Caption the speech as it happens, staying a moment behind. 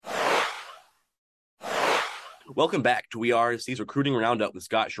Welcome back to WeAreSC's Recruiting Roundup with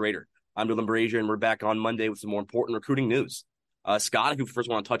Scott Schrader. I'm Dylan Brazier, and we're back on Monday with some more important recruiting news. Scott, if you first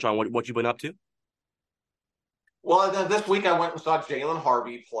want to touch on what you've been up to. Well, this week I went and saw Jalen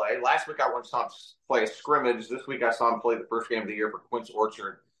Harvey play. Last week I went and saw him play a scrimmage. This week I saw him play the first game of the year for Quince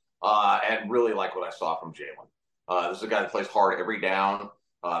Orchard, and really like what I saw from Jalen. This is a guy that plays hard every down,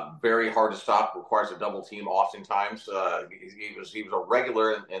 very hard to stop, requires a double team oftentimes. He was a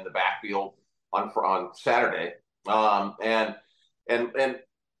regular in the backfield on Saturday, and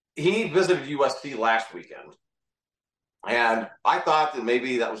he visited USC last weekend, and I thought that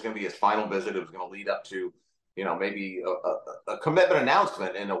maybe that was going to be his final visit. It was going to lead up to maybe a commitment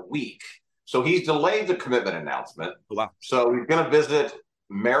announcement in a week. So he's delayed the commitment announcement. Oh, wow. So he's going to visit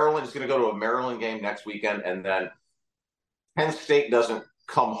Maryland. He's going to go to a Maryland game next weekend. And then Penn State doesn't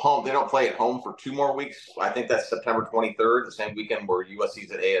come home. They don't play at home for 2 more weeks. I think that's September 23rd, the same weekend where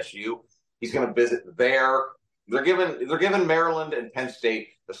USC's at ASU. He's going to visit there. They're giving Maryland and Penn State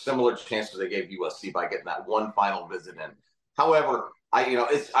a similar chance as they gave USC by getting that one final visit in. However,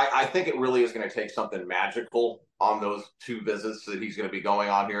 I think it really is going to take something magical on those 2 visits that he's going to be going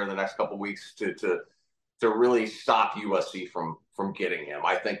on here in the next couple of weeks to really stop USC from getting him.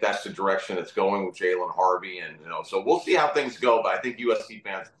 I think that's the direction it's going with Jalen Harvey, and so we'll see how things go. But I think USC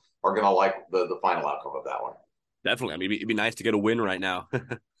fans are going to like the final outcome of that one. Definitely. I mean, it'd be nice to get a win right now.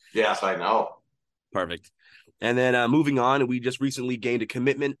 Yes, I know. Perfect. And then moving on, we just recently gained a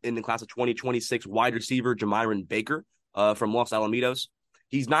commitment in the class of 2026 wide receiver Jamiron Baker from Los Alamitos.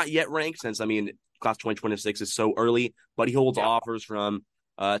 He's not yet ranked since, class 2026 is so early, but he holds offers from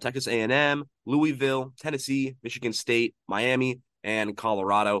Texas A&M, Louisville, Tennessee, Michigan State, Miami, and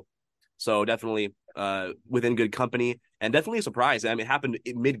Colorado. So definitely within good company, and definitely a surprise. I mean, it happened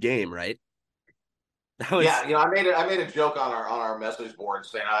mid-game, right? I made a joke on our message board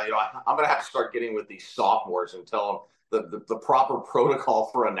saying, I'm going to have to start getting with these sophomores and tell them the proper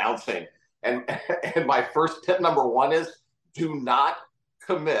protocol for announcing. And my first tip number 1 is do not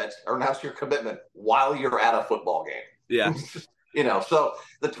commit or announce your commitment while you're at a football game. Yeah. So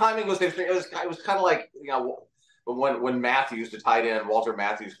the timing was interesting. It was kind of like, when Matthews, the tight end, Walter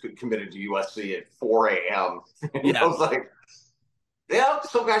Matthews, committed to USC at 4 a.m. I was like,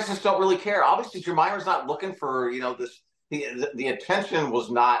 some guys just don't really care. Obviously, Jamiron's not looking for, this. The attention was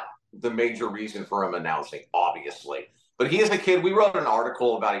not the major reason for him announcing, obviously. But he is a kid. We wrote an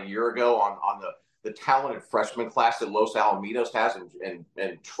article about a year ago on the talented freshman class that Los Alamitos has,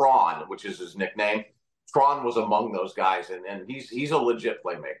 and Tron, which is his nickname. Tron was among those guys, and he's a legit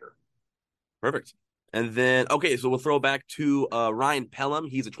playmaker. Perfect. And then, so we'll throw back to Ryan Pelham.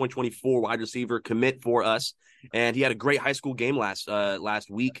 He's a 2024 wide receiver commit for us, and he had a great high school game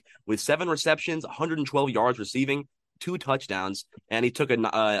last week with 7 receptions, 112 yards receiving, 2 touchdowns, and he took a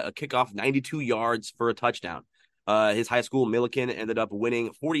kickoff 92 yards for a touchdown. His high school, Milliken, ended up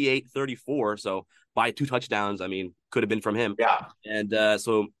winning 48-34, so by 2 touchdowns, could have been from him. Yeah. And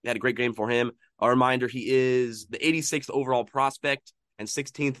so had a great game for him. A reminder, he is the 86th overall prospect and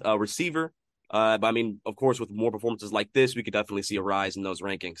 16th receiver. But of course, with more performances like this, we could definitely see a rise in those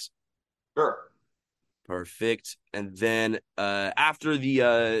rankings. Sure. Perfect. And then after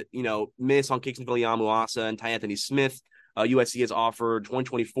the miss on Kingston Viliamuasa and Ty Anthony Smith, USC has offered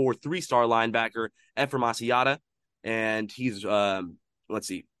 2024 3-star linebacker Ephraim Asiata, and he's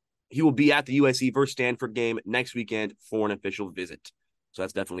he will be at the USC versus Stanford game next weekend for an official visit. So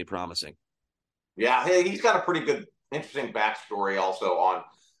that's definitely promising. Yeah, he's got a pretty good, interesting backstory also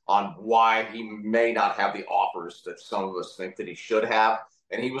on why he may not have the offers that some of us think that he should have.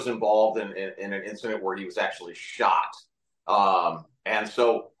 And he was involved in an incident where he was actually shot. And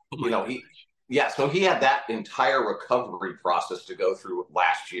so, so he had that entire recovery process to go through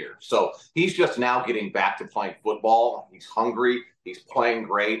last year. So he's just now getting back to playing football. He's hungry. He's playing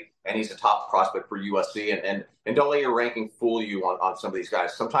great. And he's a top prospect for USC. And don't let your ranking fool you on some of these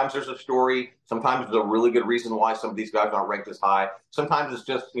guys. Sometimes there's a story. Sometimes there's a really good reason why some of these guys aren't ranked as high. Sometimes it's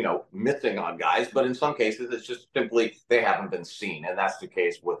just, missing on guys. But in some cases, it's just simply they haven't been seen. And that's the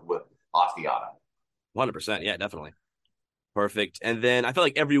case with Asiata. 100%. Yeah, definitely. Perfect. And then I feel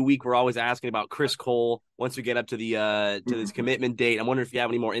like every week we're always asking about Chris Cole once we get up to the to this commitment date. I'm wondering if you have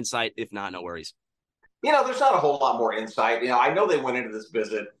any more insight. If not, no worries. There's not a whole lot more insight. I know they went into this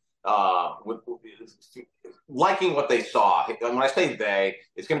visit with liking what they saw. When I say they,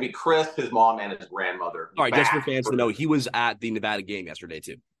 it's going to be Chris, his mom, and his grandmother. All right, just for fans to know, he was at the Nevada game yesterday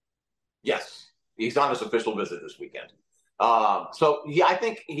too. Yes, he's on his official visit this weekend. I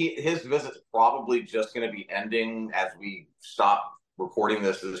think his visit's probably just going to be ending as we stop recording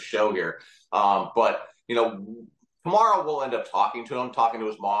this show here. But tomorrow we'll end up talking to him, talking to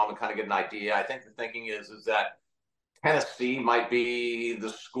his mom, and kind of get an idea. I think the thinking is that Tennessee might be the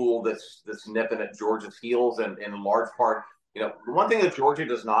school that's nipping at Georgia's heels, and in large part, the one thing that Georgia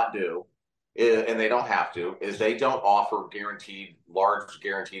does not do, and they don't have to, is they don't offer large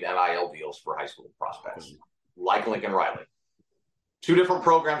guaranteed NIL deals for high school prospects like Lincoln Riley. Two different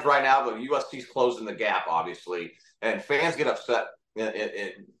programs right now, but USC's closing the gap, obviously, and fans get upset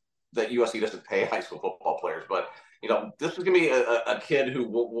that USC doesn't pay high school football players. But this is going to be a kid who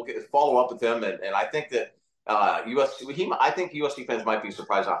will follow up with him, and I think that I think USC fans might be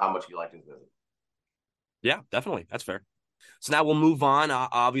surprised at how much he liked his visit. Yeah, definitely. That's fair. So now we'll move on.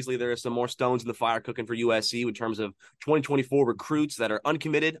 Obviously, there are some more stones in the fire cooking for USC in terms of 2024 recruits that are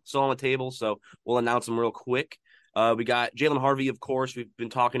uncommitted, still on the table. So we'll announce them real quick. We got Jalen Harvey, of course, we've been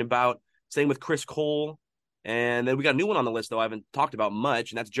talking about. Same with Chris Cole. And then we got a new one on the list, though, I haven't talked about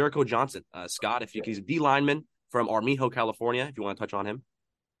much, and that's Jericho Johnson. Scott, he's a D lineman from Armijo, California, if you want to touch on him.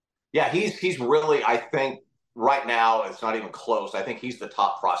 Yeah, he's really, I think, right now, it's not even close. I think he's the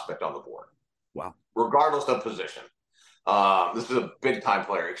top prospect on the board. Wow. Regardless of position. This is a big-time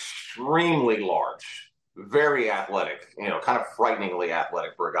player, extremely large, very athletic, kind of frighteningly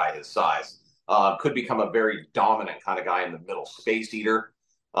athletic for a guy his size. Could become a very dominant kind of guy in the middle, space eater.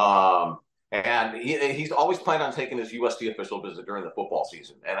 And he's always planned on taking his USC official visit during the football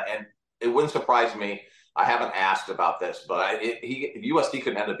season. And it wouldn't surprise me. I haven't asked about this, but USC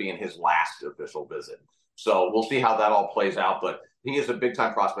could end up being his last official visit. So we'll see how that all plays out. But he is a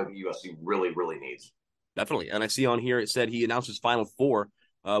big-time prospect that USC really, really needs. Definitely. And I see on here it said he announced his Final Four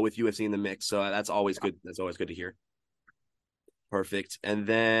with USC in the mix. So that's always good. That's always good to hear. Perfect. And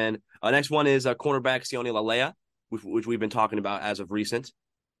then next one is cornerback Sione Lalea, which we've been talking about as of recent.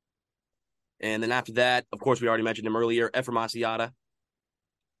 And then after that, of course, we already mentioned him earlier, Ephraim Asiata,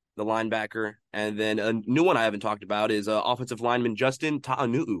 the linebacker. And then a new one I haven't talked about is offensive lineman Justin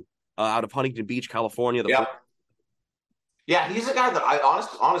Ta'anu'u out of Huntington Beach, California. Yeah, he's a guy that I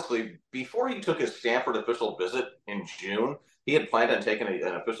honestly, before he took his Stanford official visit in June, he had planned on taking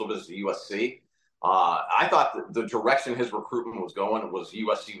an official visit to USC. I thought the direction his recruitment was going was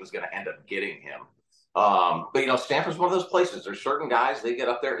USC was going to end up getting him. But Stanford's one of those places. There's certain guys, they get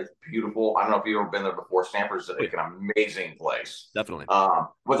up there, it's beautiful. I don't know if you've ever been there before. Stanford's like an amazing place. Definitely.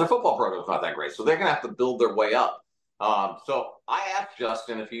 But their football program's not that great, so they're going to have to build their way up. So I asked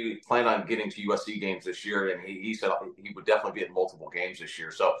Justin if he planned on getting to USC games this year, and he said he would definitely be at multiple games this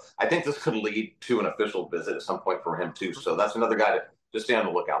year. So I think this could lead to an official visit at some point for him too. So that's another guy to just stay on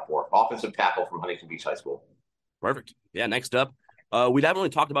the lookout for. Offensive tackle from Huntington Beach High School. Perfect. Yeah, next up, we haven't really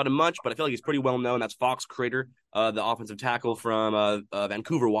talked about him much, but I feel like he's pretty well known. That's Fox Crater, the offensive tackle from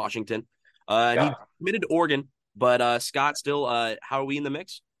Vancouver, Washington. He committed to Oregon, but Scott, still, how are we in the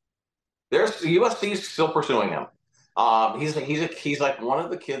mix? USC's still pursuing him. He's like one of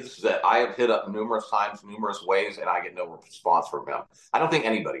the kids that I have hit up numerous times, numerous ways, and I get no response from him. I don't think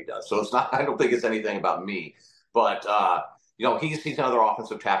anybody does. So it's not. I don't think it's anything about me. But he's another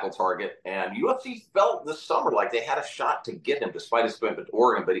offensive tackle target, and USC felt this summer like they had a shot to get him despite his commitment to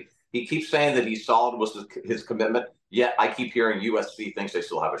Oregon. But he keeps saying that he's solid with his commitment. Yet I keep hearing USC thinks they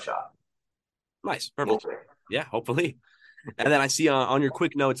still have a shot. Nice, perfect. Yeah, hopefully. And then I see on your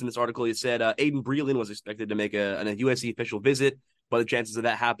quick notes in this article, it said Aiden Breland was expected to make a USC official visit, but the chances of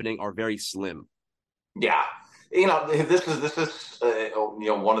that happening are very slim. Yeah. This is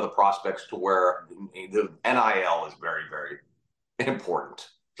one of the prospects to where the NIL is very, very important,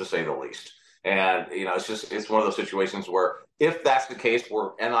 to say the least. And, it's one of those situations where if that's the case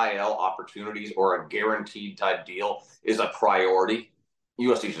where NIL opportunities or a guaranteed type deal is a priority,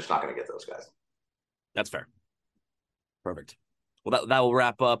 USC is just not going to get those guys. That's fair. Perfect. Well, that will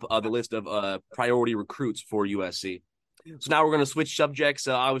wrap up the list of priority recruits for USC. So now we're going to switch subjects.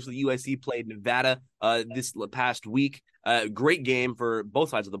 Obviously, USC played Nevada this past week. Great game for both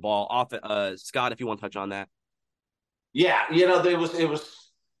sides of the ball. Scott, if you want to touch on that. Yeah, it was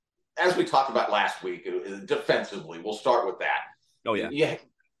as we talked about last week. Defensively, we'll start with that. Oh yeah,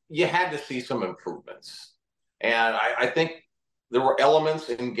 you had to see some improvements, and I think there were elements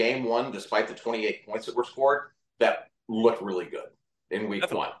in game one, despite the 28 points that were scored, that looked really good in week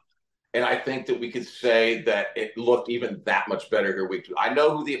Definitely. one. And I think that we could say that it looked even that much better here week two. I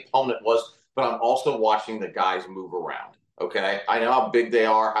know who the opponent was, but I'm also watching the guys move around. Okay. I know how big they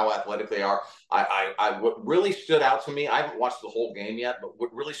are, how athletic they are. What really stood out to me, I haven't watched the whole game yet, but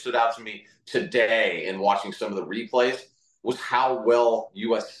what really stood out to me today in watching some of the replays was how well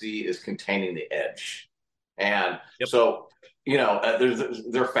USC is containing the edge. And so,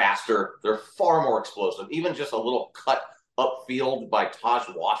 they're faster. They're far more explosive. Even just a little cut upfield by Taj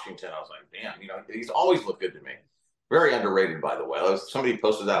Washington, I was like, damn, he's always looked good to me. Very underrated, by the way. Somebody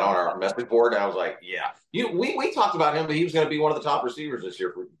posted that on our message board, and I was like, yeah. We talked about him, but he was going to be one of the top receivers this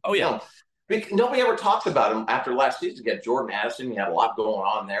year. Oh yeah, Nobody ever talks about him after last season. You got Jordan Addison. You had a lot going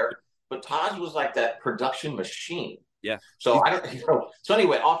on there. But Taj was like that production machine. yeah. So I don't, So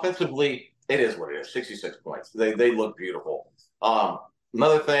anyway, offensively, it is what it is. 66 points. They look beautiful.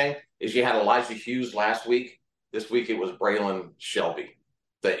 Another thing is you had Elijah Hughes last week. This week it was Braylon Shelby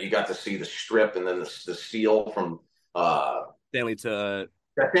that you got to see the strip and then the steal from Stanley to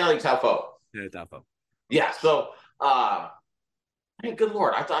Stanley Tafo. Tafo. Yeah. So good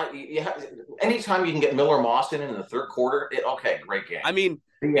Lord, I thought anytime you can get Miller Moss in the third quarter, okay, great game. I mean,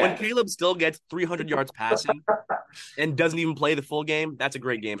 when Caleb still gets 300 yards passing and doesn't even play the full game, that's a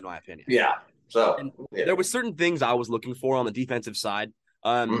great game in my opinion. Yeah. So there were certain things I was looking for on the defensive side.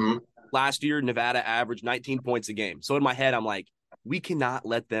 Last year, Nevada averaged 19 points a game. So in my head, I'm like, we cannot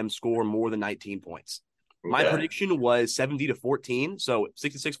let them score more than 19 points. Okay. My prediction was 70-14, so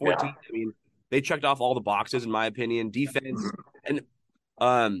 66-14. Yeah. I mean, they checked off all the boxes, in my opinion. Defense and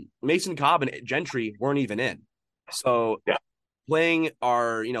Mason Cobb and Gentry weren't even in. So playing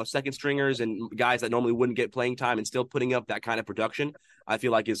our second stringers and guys that normally wouldn't get playing time and still putting up that kind of production, I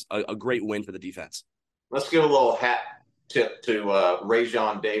feel like is a great win for the defense. Let's give a little hat tip to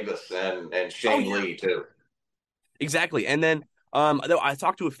Rajon Davis and Shane Lee too. Exactly, and then I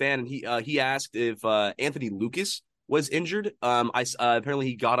talked to a fan and he asked if Anthony Lucas was injured. Apparently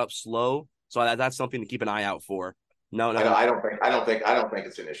he got up slow, so that's something to keep an eye out for. No, I don't think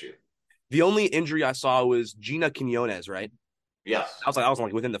it's an issue. The only injury I saw was Gina Quinones, right? Yes. I was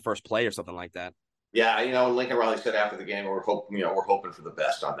like within the first play or something like that. Yeah, Lincoln Riley said after the game, we're hoping for the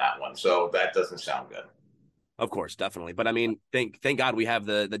best on that one. So that doesn't sound good. Of course, definitely. But I mean, thank God we have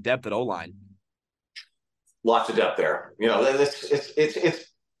the depth at O-line. Lots of depth there. It's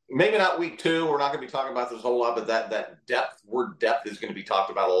maybe not week 2. We're not going to be talking about this a whole lot, but that depth is going to be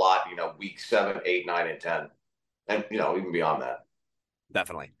talked about a lot. Week 7, 8, 9, and 10, and even beyond that.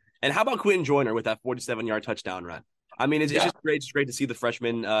 Definitely. And how about Quentin Joyner with that 47-yard touchdown run? I mean, it's just great. It's great to see the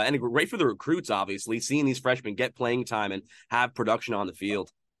freshmen, and great for the recruits, obviously, seeing these freshmen get playing time and have production on the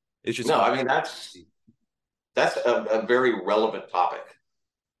field. It's just I mean, that's a very relevant topic.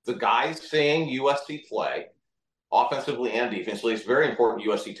 The guys seeing USC play offensively and defensively, it's very important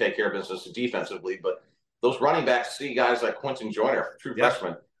USC take care of business defensively, but those running backs see guys like Quentin Joyner, true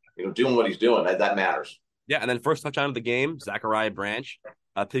freshman, doing what he's doing. That matters. Yeah, and then first touchdown of the game, Zachariah Branch,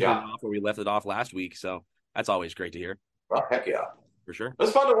 picking it off where we left it off last week. So that's always great to hear. Well, heck yeah. For sure. It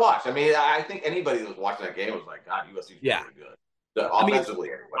was fun to watch. I mean, I think anybody that was watching that game was like, God, USC's really good. Offensively,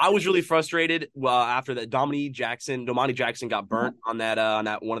 anyway. I was really frustrated after that. Domani Jackson got burnt on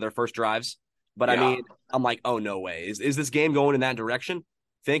that one of their first drives. But I mean, I'm like, oh no way. Is this game going in that direction?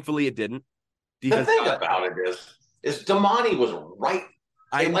 Thankfully, it didn't. The thing about it is Domani was right.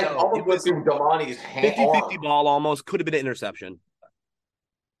 I know. Almost went through Domani's hand. 50-50 ball almost could have been an interception.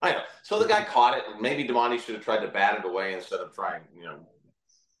 I know. So the guy caught it, and maybe Domani should have tried to bat it away instead of trying,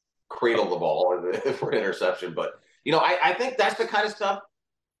 cradle the ball for an interception. But I think that's the kind of stuff.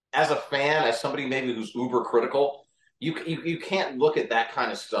 As a fan, as somebody maybe who's uber critical, you can't look at that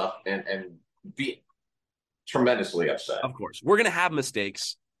kind of stuff and be tremendously upset. Of course, we're gonna have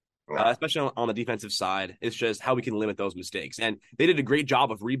mistakes, especially on the defensive side. It's just how we can limit those mistakes, and they did a great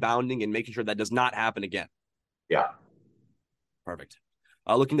job of rebounding and making sure that does not happen again. Yeah, perfect.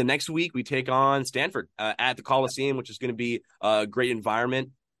 Looking to next week, we take on Stanford at the Coliseum, which is going to be a great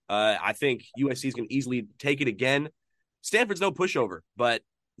environment. I think USC is going to easily take it again. Stanford's no pushover, but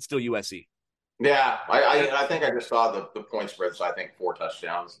it's still USC. Yeah, I think I just saw the point spread, so I think 4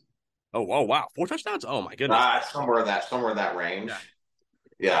 touchdowns. Oh, wow. 4 touchdowns? Oh, my goodness. Somewhere in that range.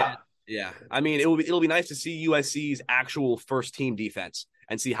 Yeah. I mean, it'll be nice to see USC's actual first team defense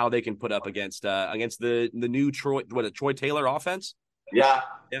and see how they can put up against the new Troy Taylor offense. Yeah.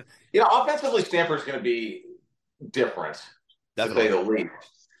 Offensively, Stanford's going to be different, definitely, to say the least.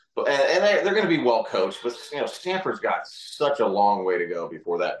 But and they're going to be well coached, but Stanford's got such a long way to go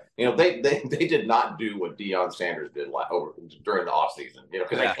before that. They did not do what Deion Sanders did during the offseason,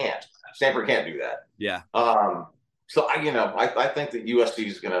 because they can't. Stanford can't do that. Yeah. So I think that USC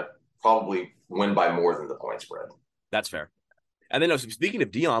is going to probably win by more than the point spread. That's fair. And then speaking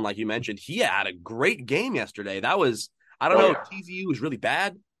of Deion, like you mentioned, he had a great game yesterday. That was. I don't know if TCU was really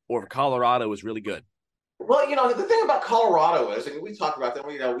bad or if Colorado was really good. Well, the thing about Colorado is, we talked about them.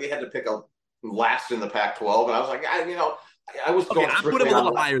 We had to pick a last in the Pac-12, and I was like, I was going. I put them a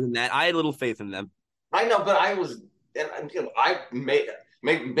little higher than that. I had a little faith in them. I know, but I was, I made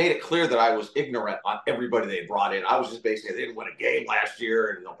it clear that I was ignorant on everybody they brought in. I was just basically they didn't win a game last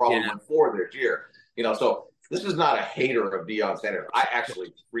year, and they'll probably win 4 this year. So this is not a hater of Deion Sanders. I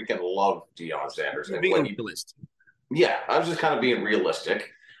actually freaking love Deion Sanders. You're And being a what he, realist. yeah, I was just kind of being realistic.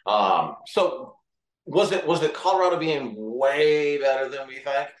 So was it Colorado being way better than we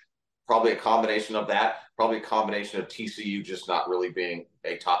think? Probably a combination of that. Probably a combination of TCU just not really being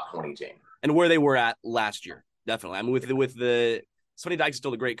a top 20 team. And where they were at last year, definitely. I mean, with the Sonny Dykes is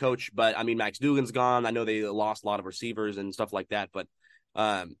still a great coach, but I mean, Max Dugan's gone. I know they lost a lot of receivers and stuff like that, but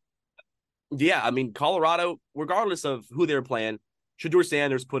yeah, I mean, Colorado, regardless of who they're playing, Shedeur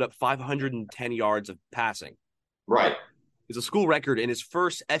Sanders put up 510 yards of passing. Right. It's a school record in his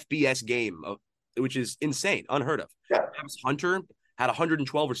first FBS game, which is insane, unheard of. Yeah. Travis Hunter had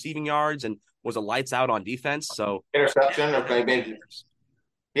 112 receiving yards and was a lights out on defense. So interception, or maybe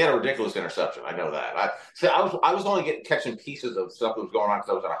he had a ridiculous interception. I know that. I was only catching pieces of stuff that was going on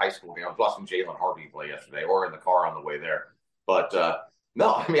because I was at a high school game. I was watching Jalen Harvey play yesterday, or in the car on the way there. But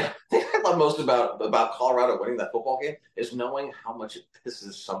no, I mean, I think I love most about Colorado winning that football game is knowing how much it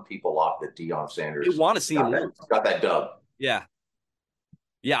pisses some people off that Deion Sanders you want to see him got that dub. Yeah.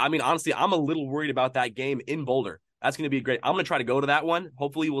 Yeah, I mean, honestly, I'm a little worried about that game in Boulder. That's going to be great. I'm going to try to go to that one.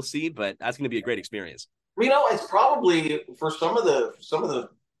 Hopefully we'll see, but that's going to be a great experience. It's probably for some of the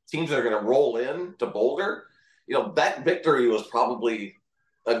teams that are going to roll in to Boulder, that victory was probably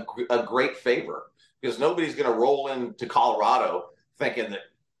a great favor because nobody's going to roll into Colorado thinking that,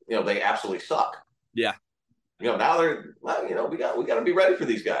 they absolutely suck. Yeah. Now we got to be ready for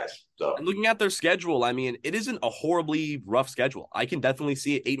these guys. So and looking at their schedule, I mean, it isn't a horribly rough schedule. I can definitely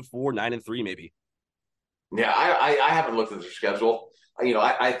see it 8-4, 9-3, maybe. Yeah, I haven't looked at their schedule.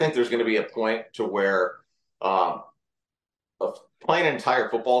 I think there's going to be a point to where playing an entire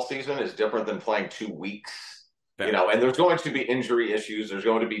football season is different than playing 2 weeks. Fair. And there's going to be injury issues. There's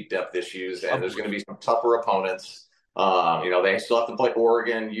going to be depth issues, and there's going to be some tougher opponents. They still have to play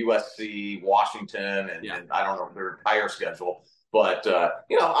Oregon, USC, Washington, and I don't know their entire schedule. But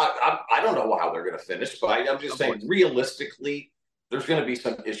I don't know how they're going to finish. But I'm just saying, realistically, there's going to be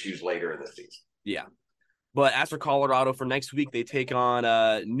some issues later in the season. Yeah. But as for Colorado, for next week, they take on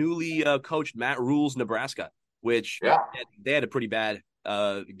newly coached Matt Rule's Nebraska, which they had a pretty bad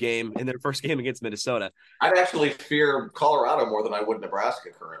game in their first game against Minnesota. I'd actually fear Colorado more than I would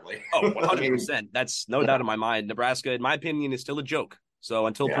Nebraska currently. Oh, 100%. That's no doubt in my mind. Nebraska, in my opinion, is still a joke. So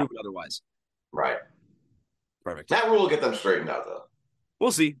until proven otherwise. Right. Perfect. Matt Rule will get them straightened out, though.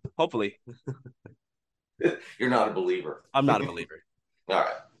 We'll see. Hopefully. You're not a believer. I'm not a believer. All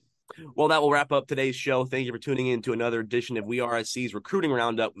right. Well, that will wrap up today's show. Thank you for tuning in to another edition of WeAreSC's Recruiting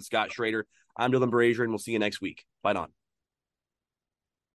Roundup with Scott Schrader. I'm Dylan Brazier, and we'll see you next week. Bye on.